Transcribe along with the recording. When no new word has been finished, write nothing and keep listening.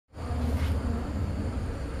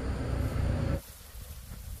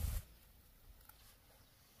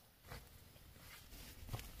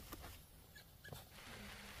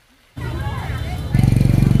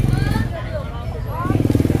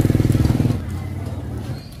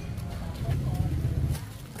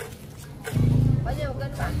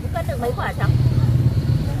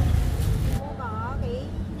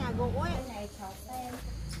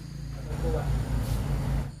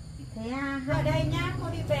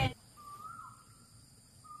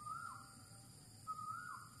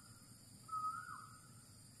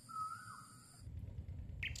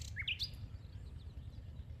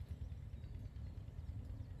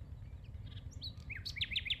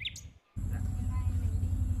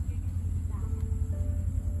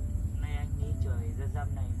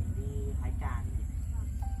Tâm này mình đi hái trà đi.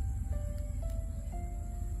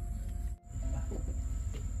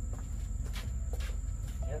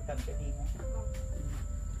 Nhớ cầm cái đi nhé.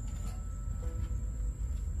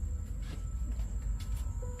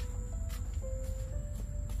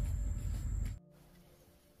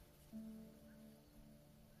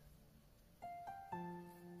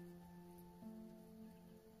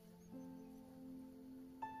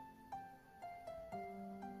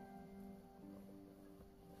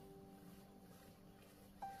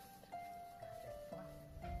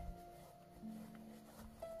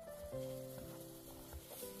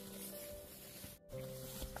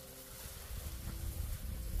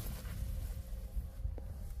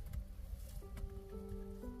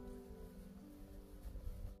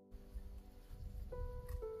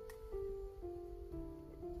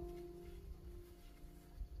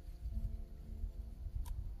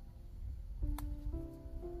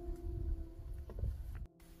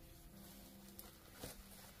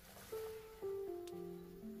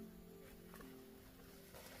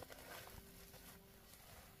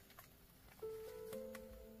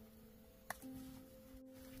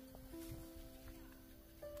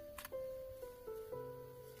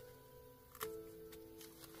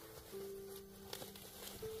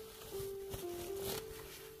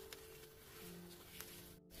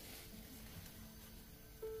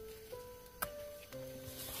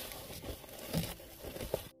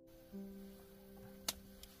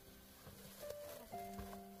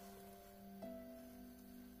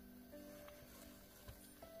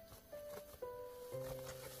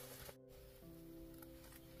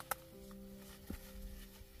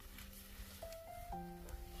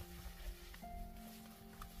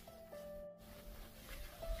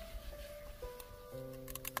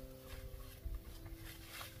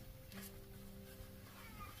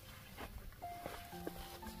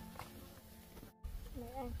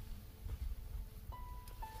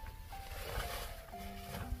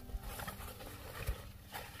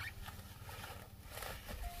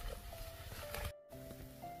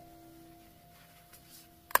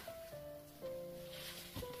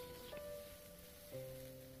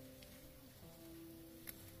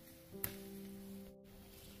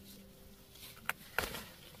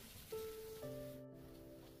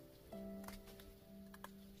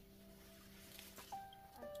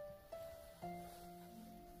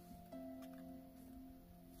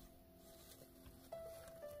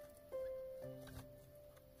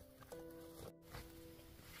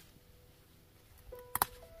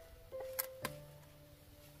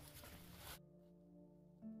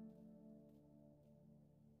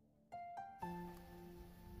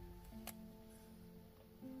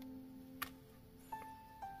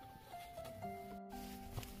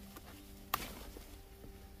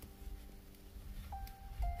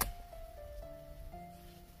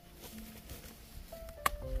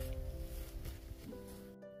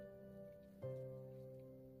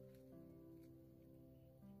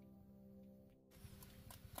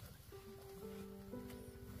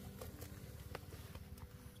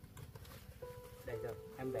 Đây rồi,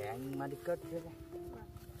 em để anh mang đi cất trước đây.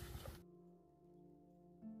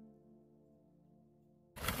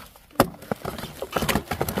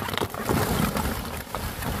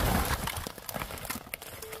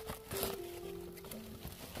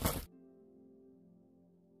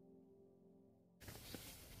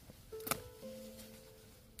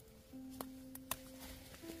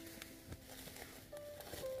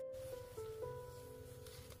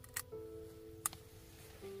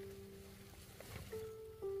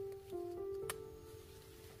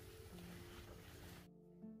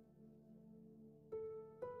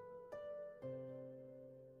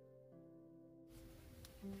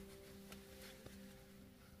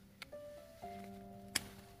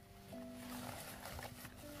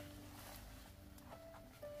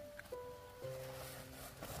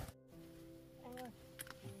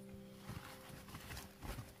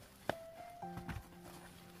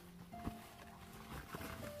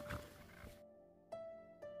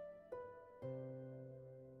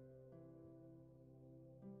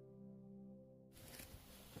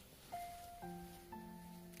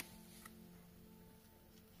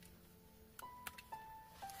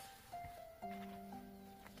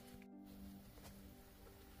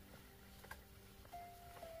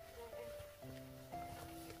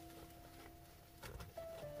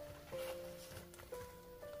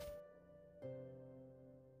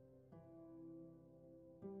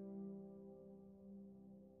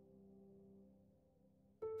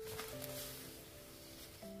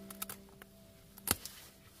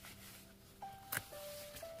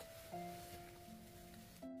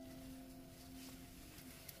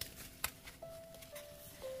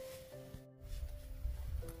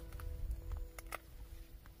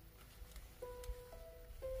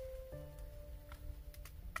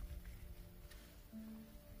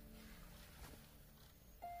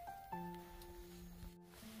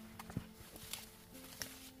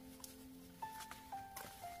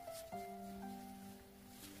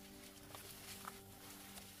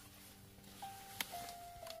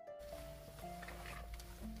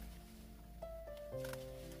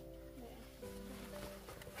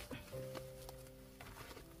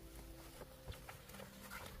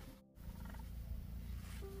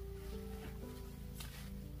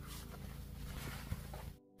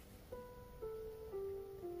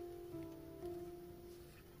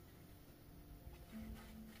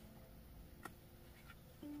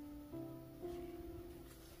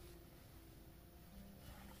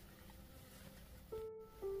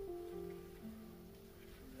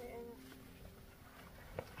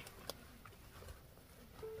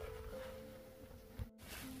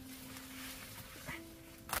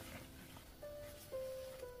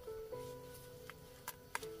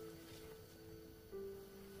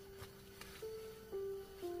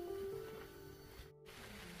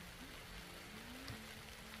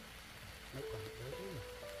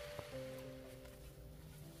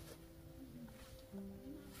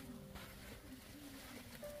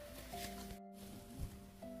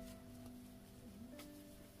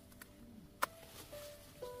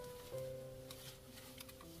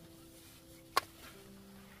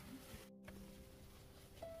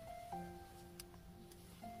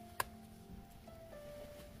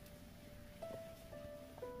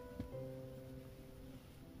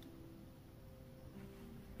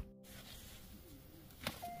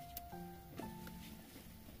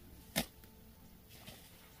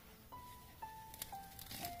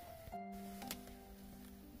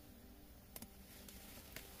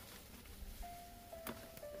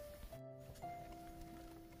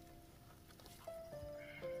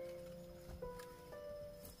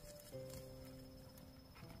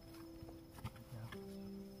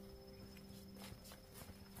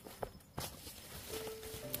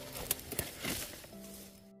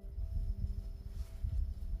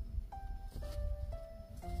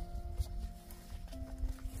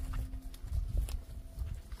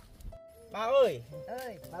 Pao ơi,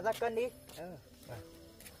 ơi, mà ra cân đi. ừ.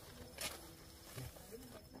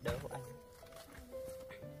 Đỡ hộ anh.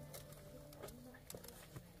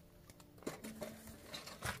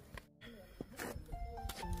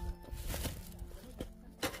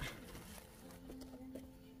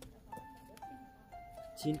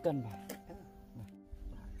 Chín cân bà.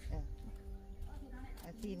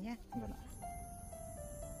 Xin nhé. Vâng ạ.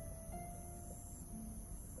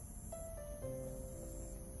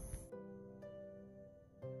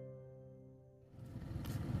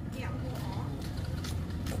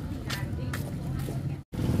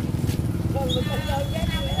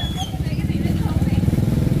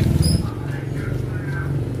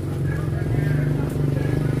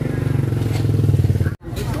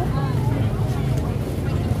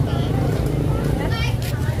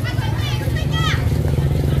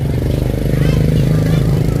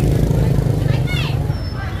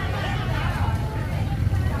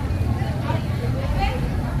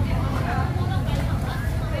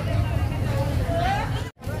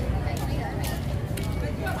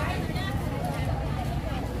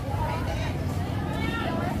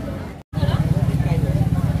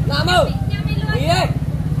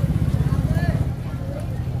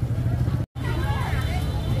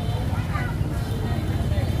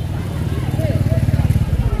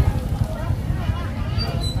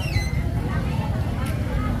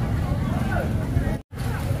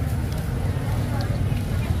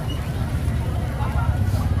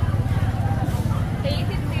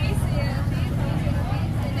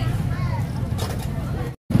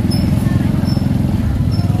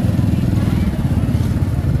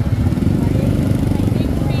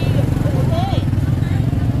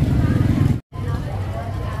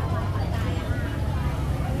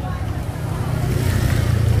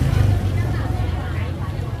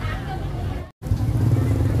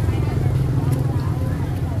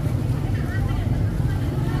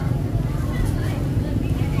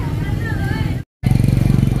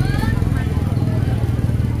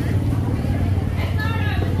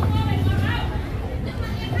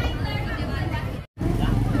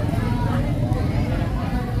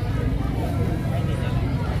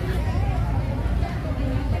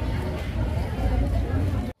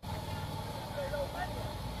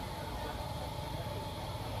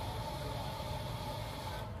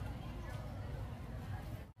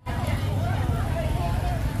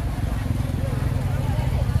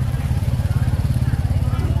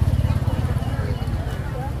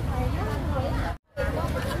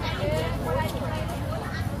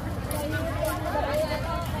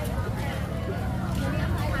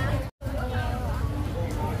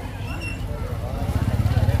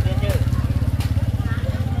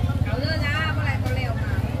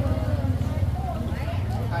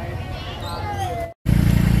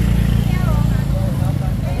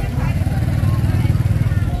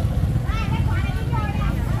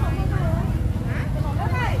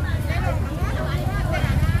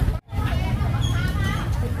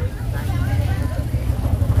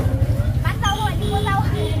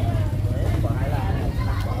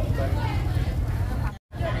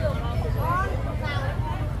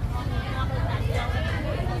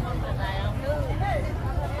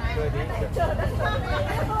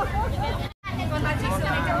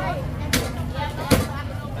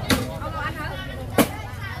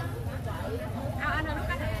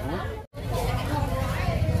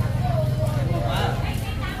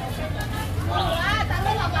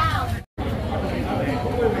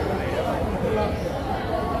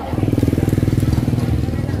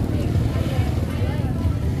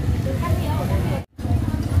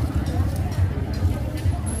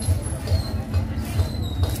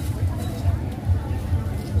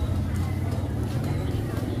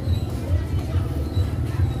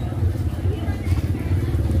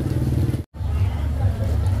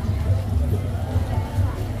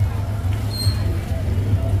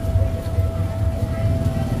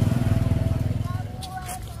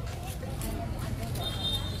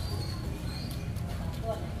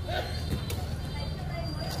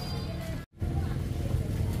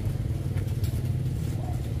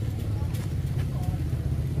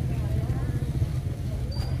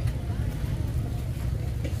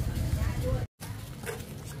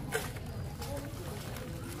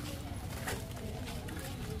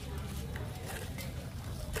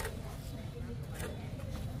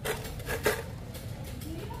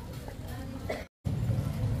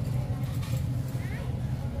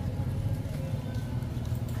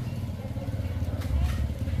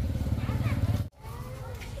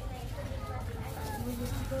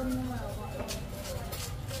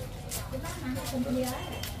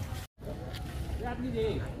 Làm cái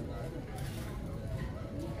gì?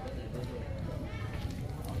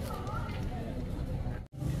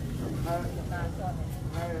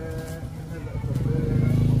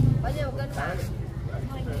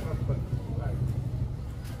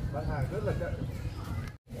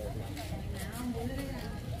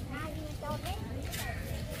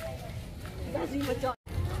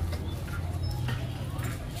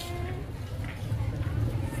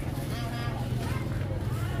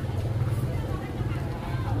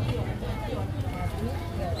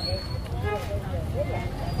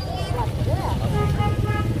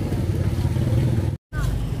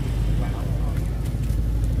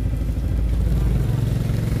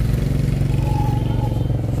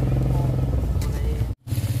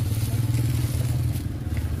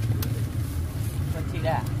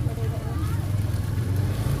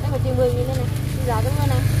 Chị 10.000 đây này, giá đúng không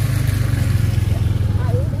này?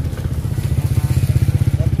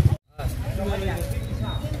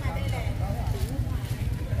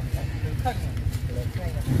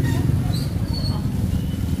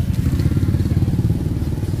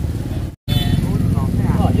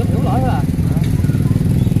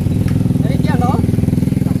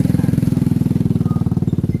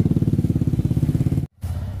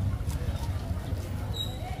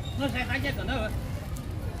 Nó sẽ khai chết rồi đó.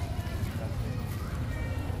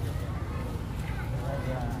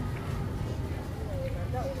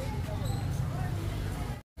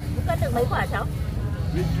 Cân được mấy quả cháu?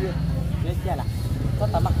 Biết chưa là có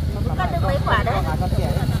tầm mặc. Cân được mấy quả đấy?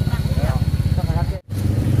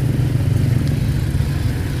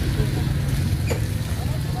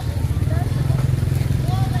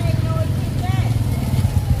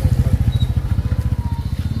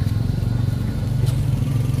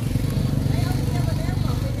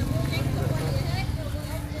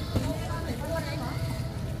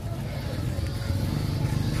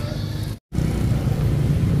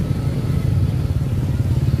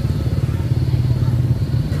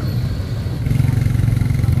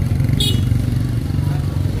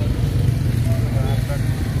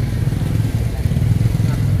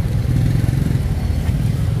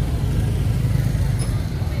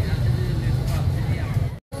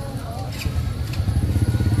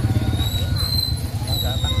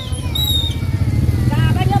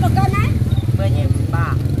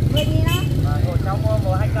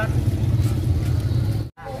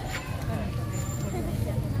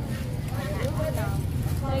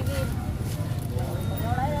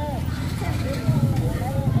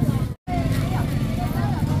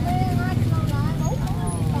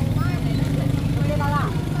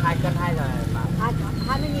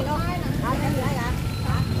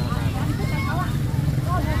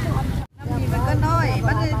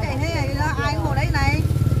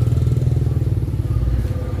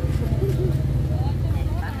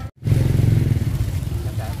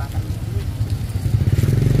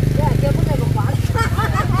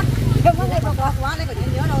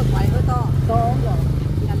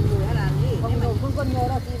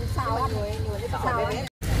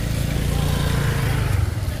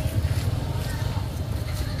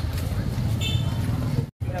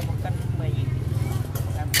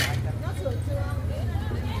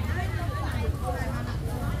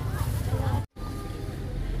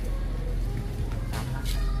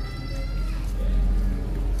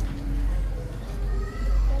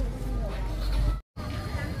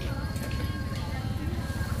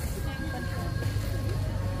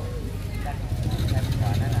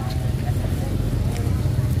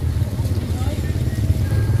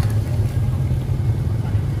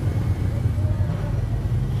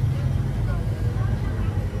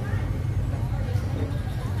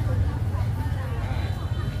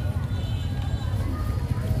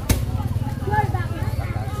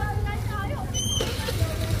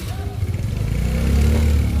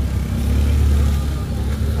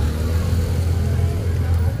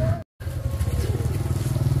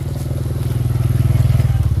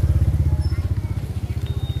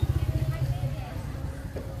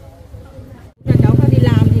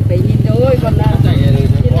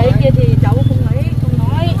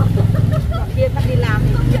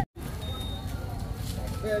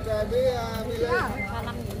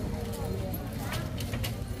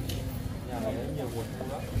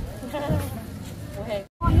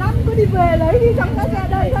 Còn lắm cứ đi về lấy đi trong cái xe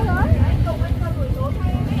đây thôi đấy.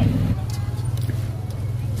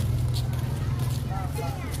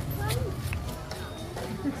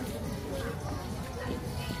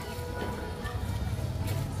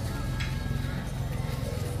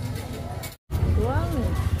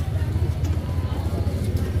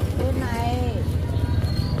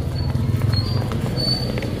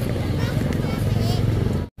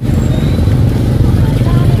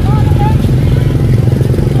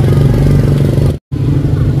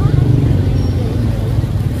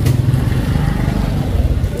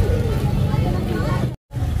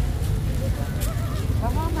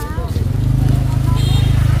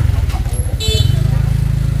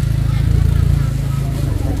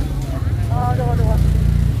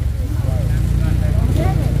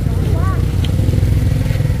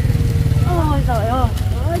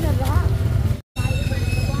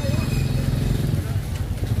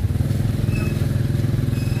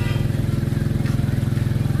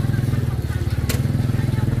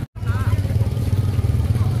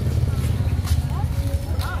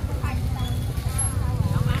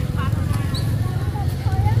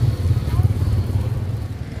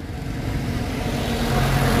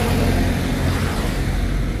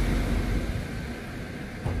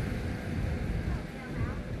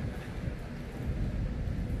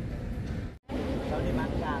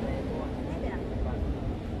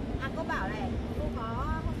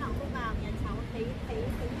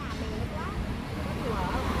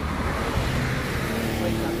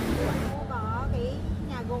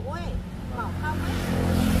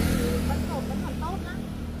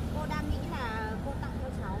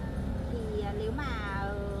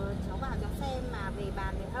 để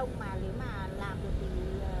bàn với ông, mà nếu mà làm được thì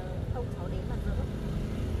ông cháu đến mà dỡ.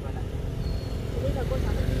 Thì bây giờ cô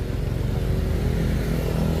cháu đi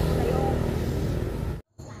lấy ô.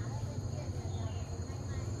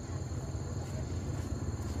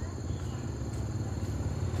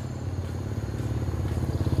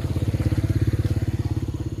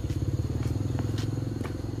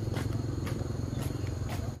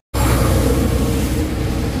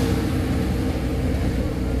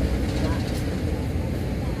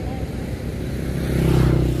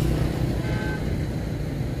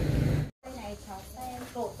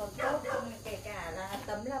 Cột còn tốt, kể cả là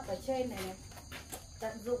tấm lợp ở trên này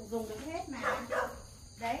tận dụng dùng được hết mà.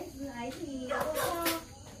 Đấy, ấy thì cô cho.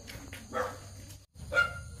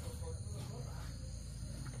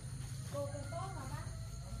 Cột còn tốt mà bác.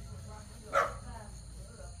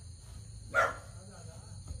 Này luôn.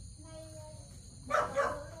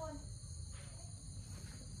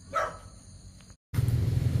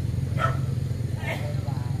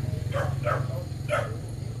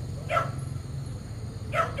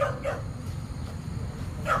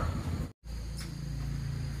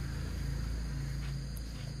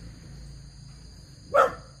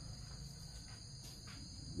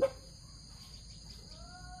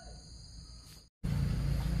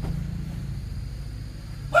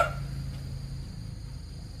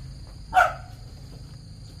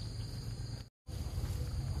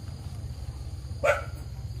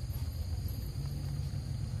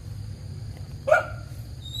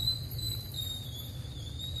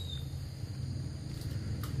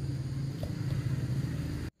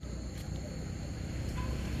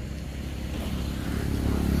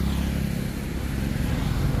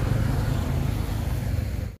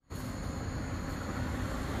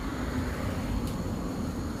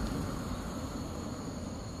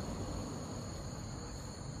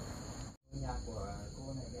 Nhà của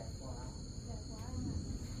cô này đẹp quá. Đẹp quá.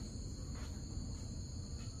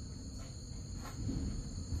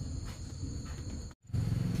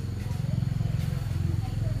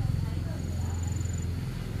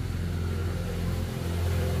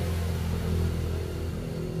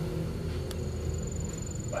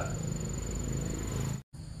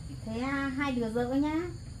 Thế hai đứa dỡ nhá.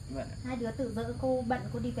 Vâng. Hai đứa tự dỡ, cô bận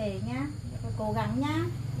cô đi về nhá. Cô cố gắng nhá.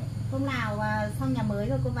 Hôm nào xong nhà mới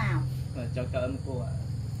rồi cô vào. Cháu cảm ơn cô ạ.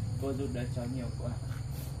 Cô giúp đỡ cháu nhiều quá.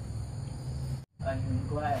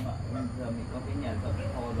 Cô hai em ạ, bây giờ mình có cái nhà rộng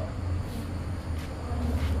to rồi.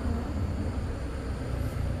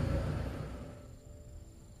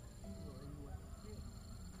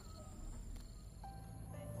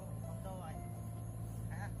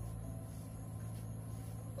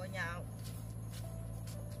 Có nhà không?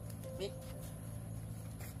 Đi.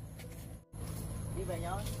 Đi về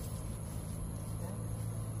nhau.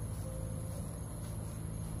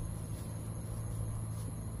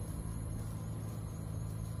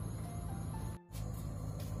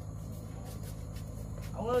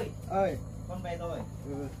 Ông ơi, con về rồi.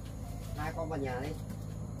 Hai con vào nhà đi.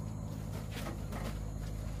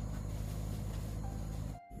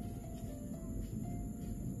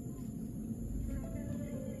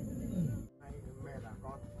 Mẹ là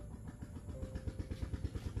con.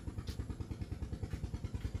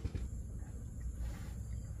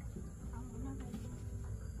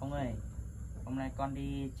 Ông ơi, hôm nay con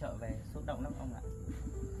đi chợ về xúc động lắm ông ạ.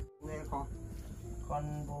 Nghe con.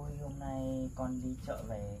 Con vui, hôm nay con đi chợ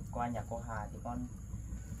về qua nhà cô Hà thì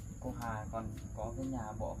cô Hà còn có cái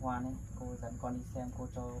nhà bỏ hoang ấy, cô dẫn con đi xem, cô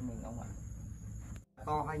cho mình ông ạ.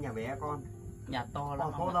 To hay nhà bé con? Nhà to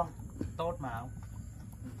lắm. Con tốt không? Tốt mà ông.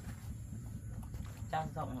 Chắc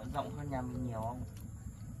rộng hơn nhà mình nhiều không?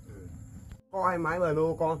 Có hai mái bờ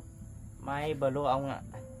lô con? May blue ông ạ.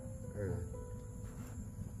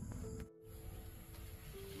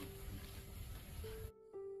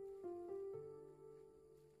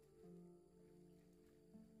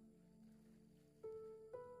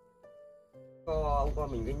 Ông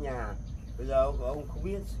con mình cái nhà, bây giờ ông không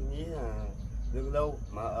biết suy nghĩ là được đâu,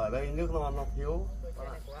 mà ở đây nước non nó thiếu. Cái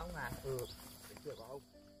này của ông à? Cái kia của ông.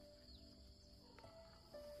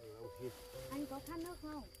 Ông xin. Anh có khát nước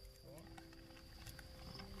không?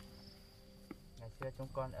 Ngày xưa chúng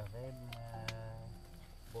con ở với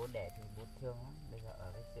bố đẻ thì bố thương lắm, bây giờ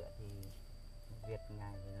ở với dựa thì việc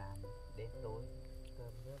ngày làm đến tối,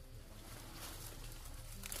 cơm nước thì...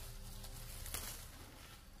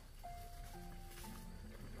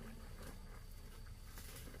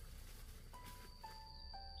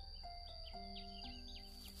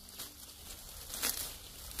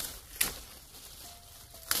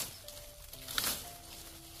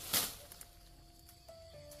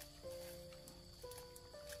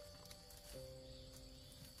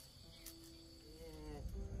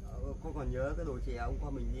 còn nhớ cái đồ chè ông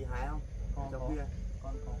con mình đi hái không? Con Trong có. kia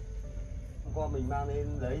Con có. ông con mình mang lên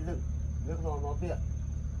lấy dựng nước nó tiện.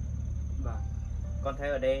 Vâng. Con thấy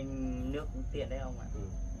ở đây nước cũng tiện đấy ông ạ. Ừ.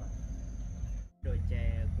 Đồi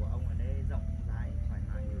chè của ông ở đây rộng rãi thoải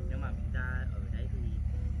mái. Nếu mà mình ra ở đấy thì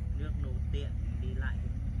nước nó tiện đi lại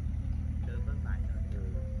đỡ vất vả hơn. Ừ.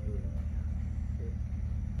 Ừ.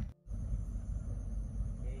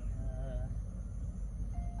 Cái,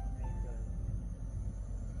 ngày trời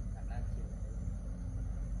khả năng chiều đấy.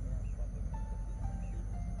 Con mình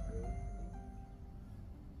chuẩn bị đi.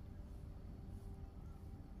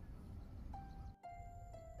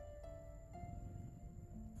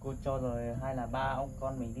 Cô cho rồi hay là ba ông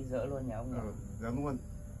con mình đi dỡ luôn nhỉ ông nhỉ? Giống luôn.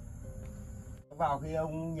 Vào khi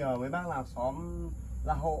ông nhờ mấy bác làng xóm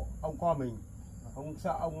ra hộ ông con mình, ông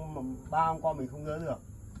sợ ba ông con mình không dỡ được.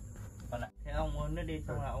 Vâng ạ. Thế ông muốn nước đi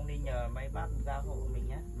xong là ông đi nhờ mấy bác ra hộ mình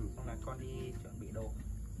nhé. Ừ. Xong là con đi chuẩn bị đồ.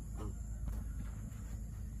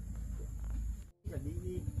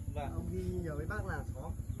 Đi. Vâng. Ông đi nhờ mấy bác làng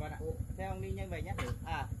xóm. Vâng ạ. Thế ông đi nhanh về nhé.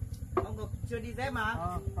 À, ông còn chưa đi dép mà.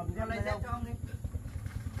 Cầm Con lấy dép cho ông đi.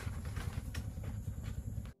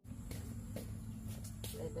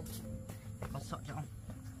 Đây. Con sợ cho ông.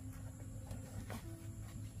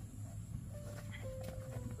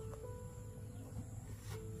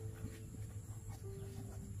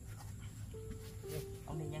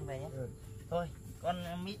 Ông đi nhanh về nhé. Ừ. Thôi,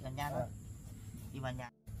 con mít ở nhà thôi. Đi vào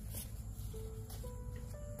nhà.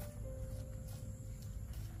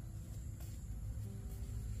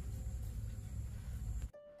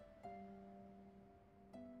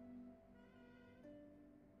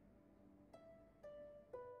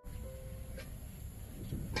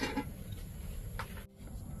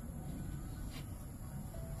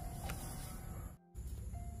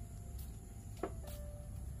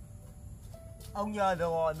 Ông nhờ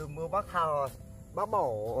được mua bác Thảo rồi. Bác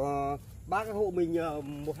bảo bác cái hộ mình nhờ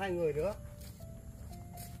 1-2 người nữa.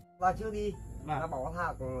 Và chưa đi. Nó bảo bác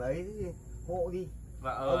Thảo lấy hộ đi.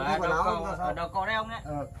 Và Ông đi quần áo không ra sao? ở đầu cỏ đây ông ấy.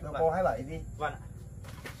 Đâu có 27 đi. Vâng ạ.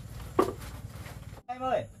 Em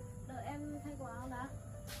ơi, Đợi em thay quần áo đã.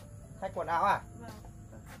 thay quần áo à? Vâng.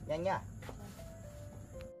 Nhanh nhá.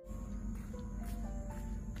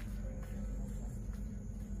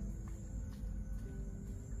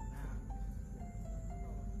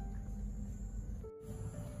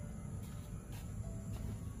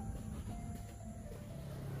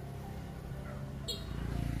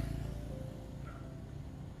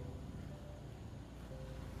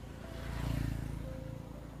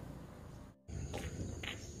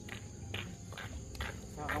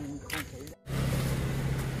 Sao ông không thấy?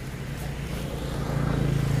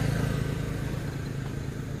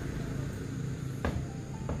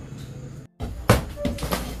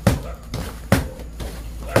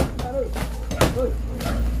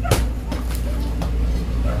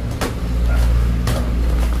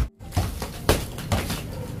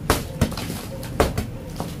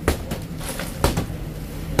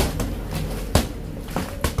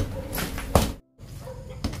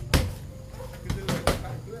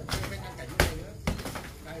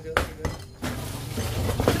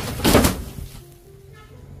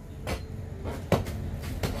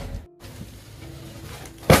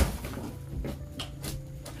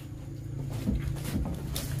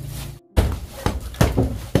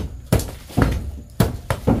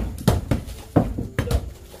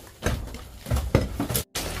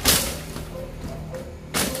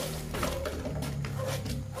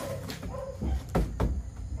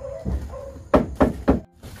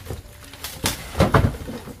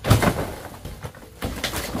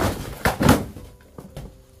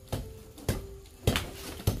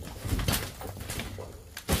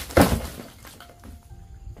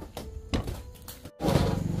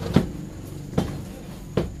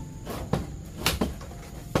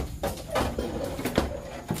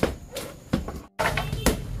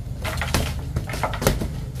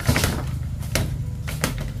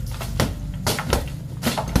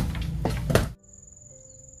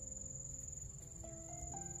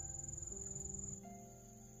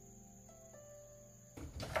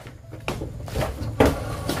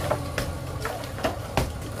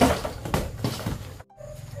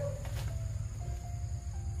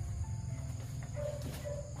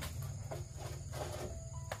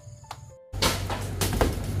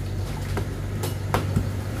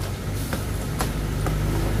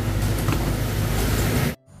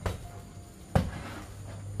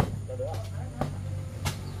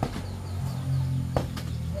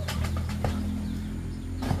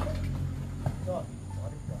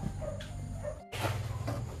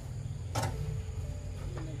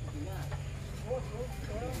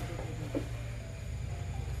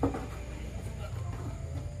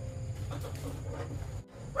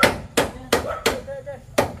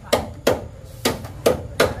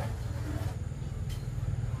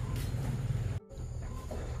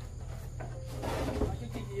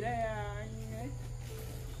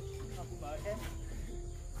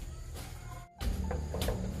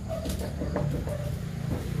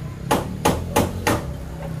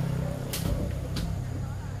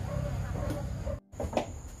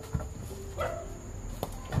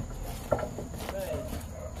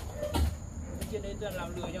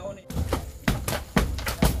 làm lừa nhau này.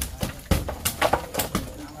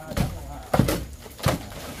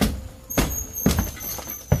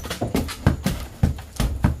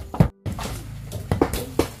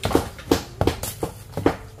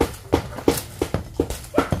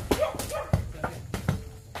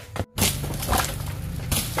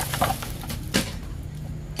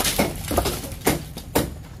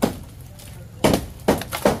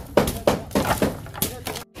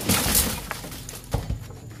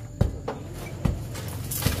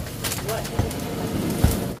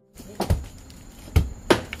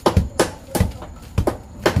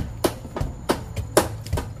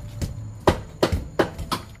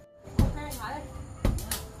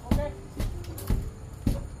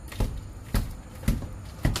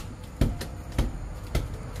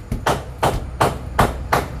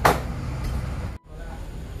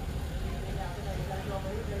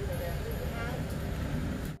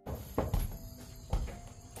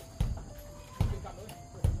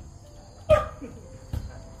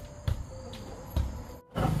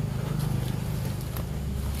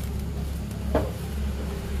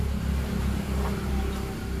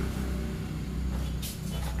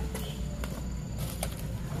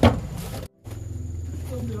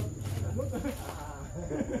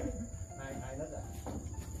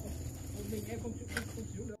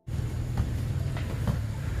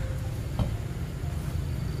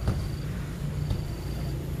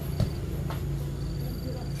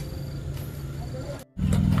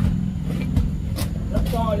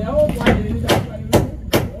 Đéo quay đi quay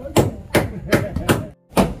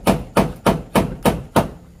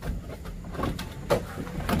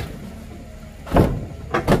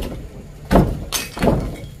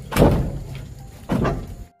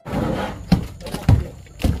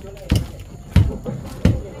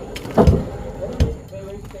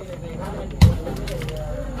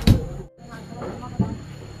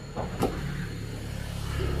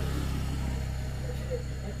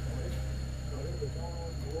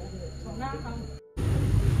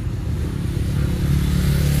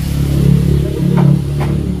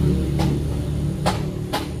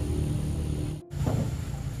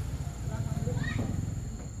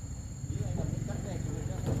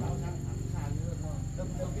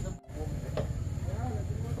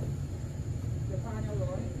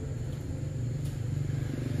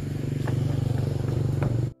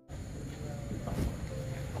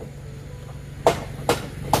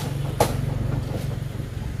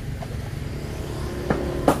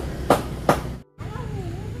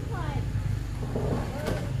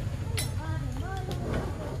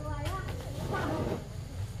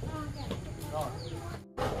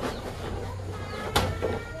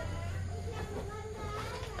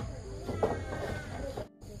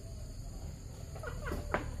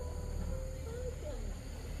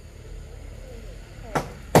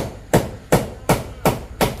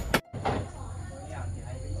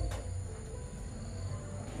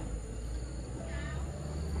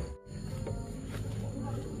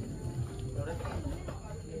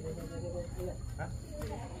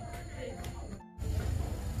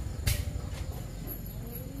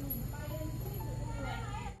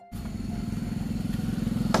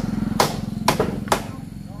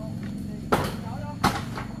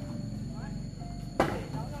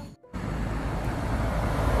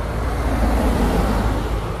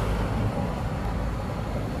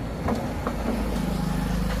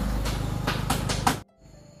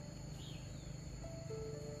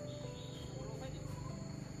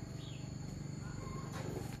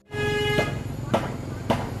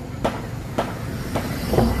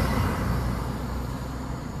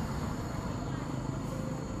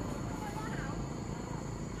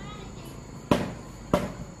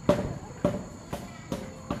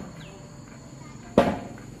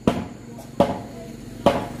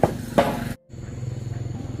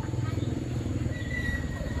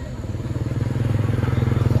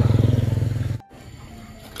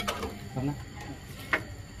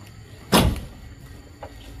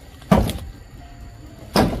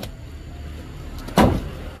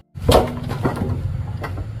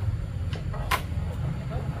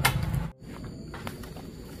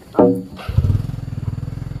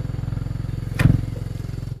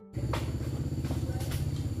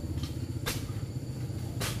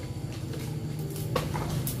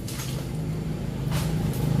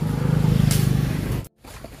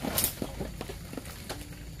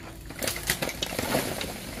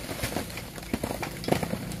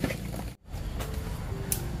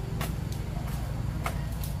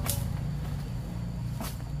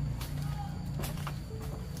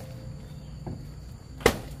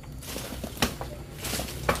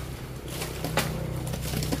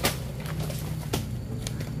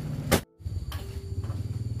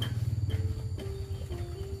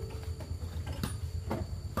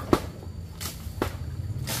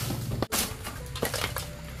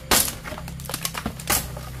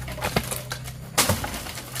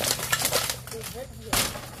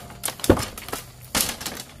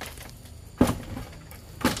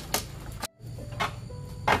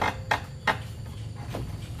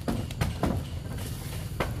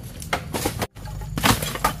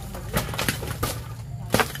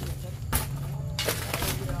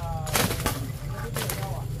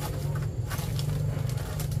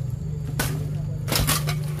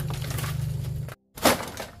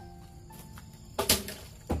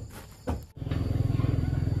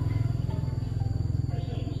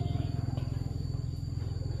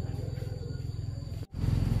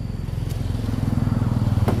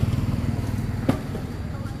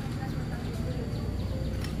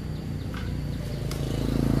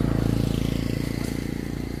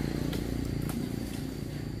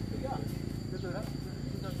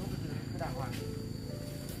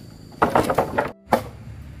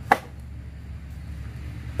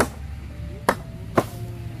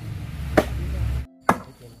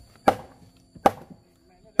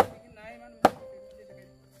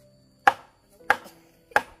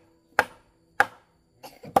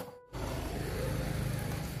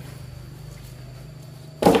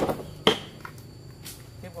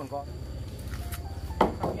còn gọn.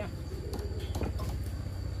 Sau nhá.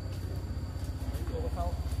 Chỗ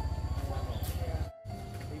sau.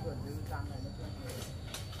 Đi vườn giữ răng này nó chưa.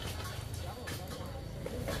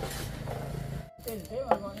 Tên thế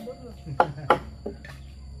mà gọi đứt luôn.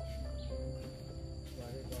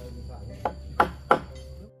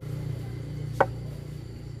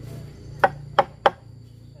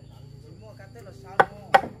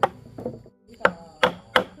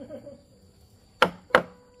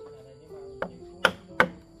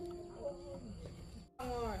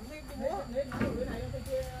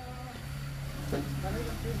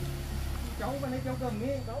 Cháu mà lấy cháu cầm đi,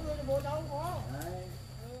 cháu đưa cho bố cháu có. Đấy.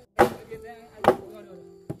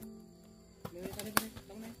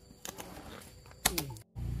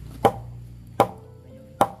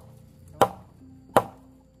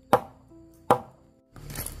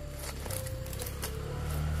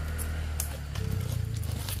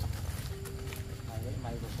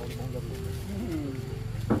 Mày một con bông dâm luôn.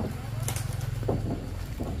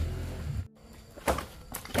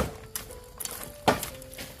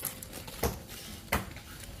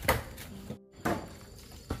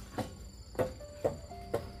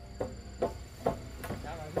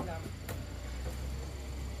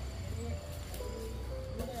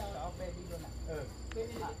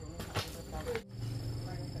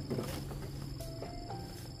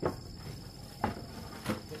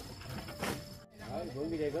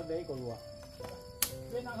 Hướng đi đây gấp đấy còn lùa.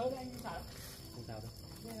 Bên nào hơn anh xả. Không sao đâu.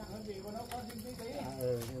 Bên nào hơn vì con nó có dính giấy. À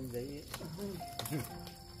giấy.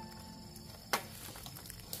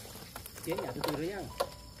 Chế nhà từ từ đấy nhá.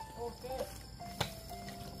 Ok.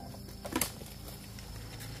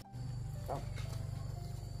 Xong.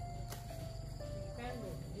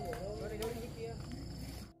 Ở đây đâu đi kia.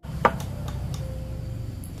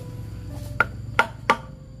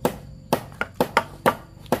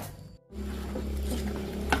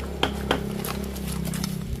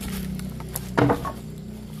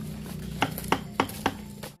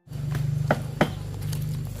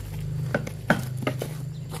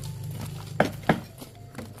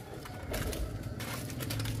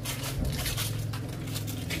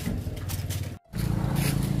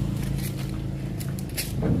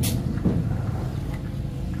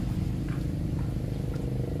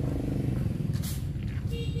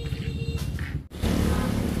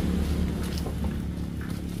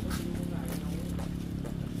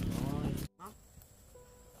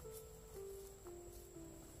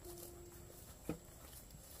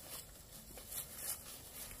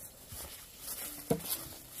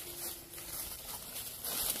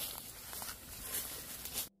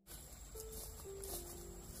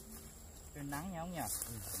 Nắng nha ông nhỉ?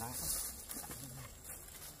 Nắng.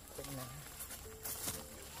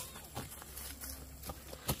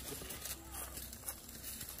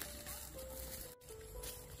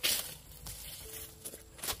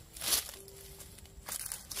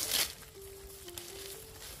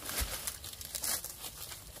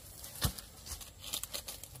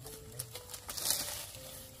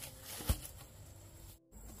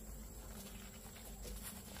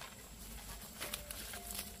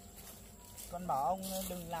 Con bảo ông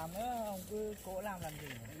đừng làm nữa, ông cứ cố làm gì.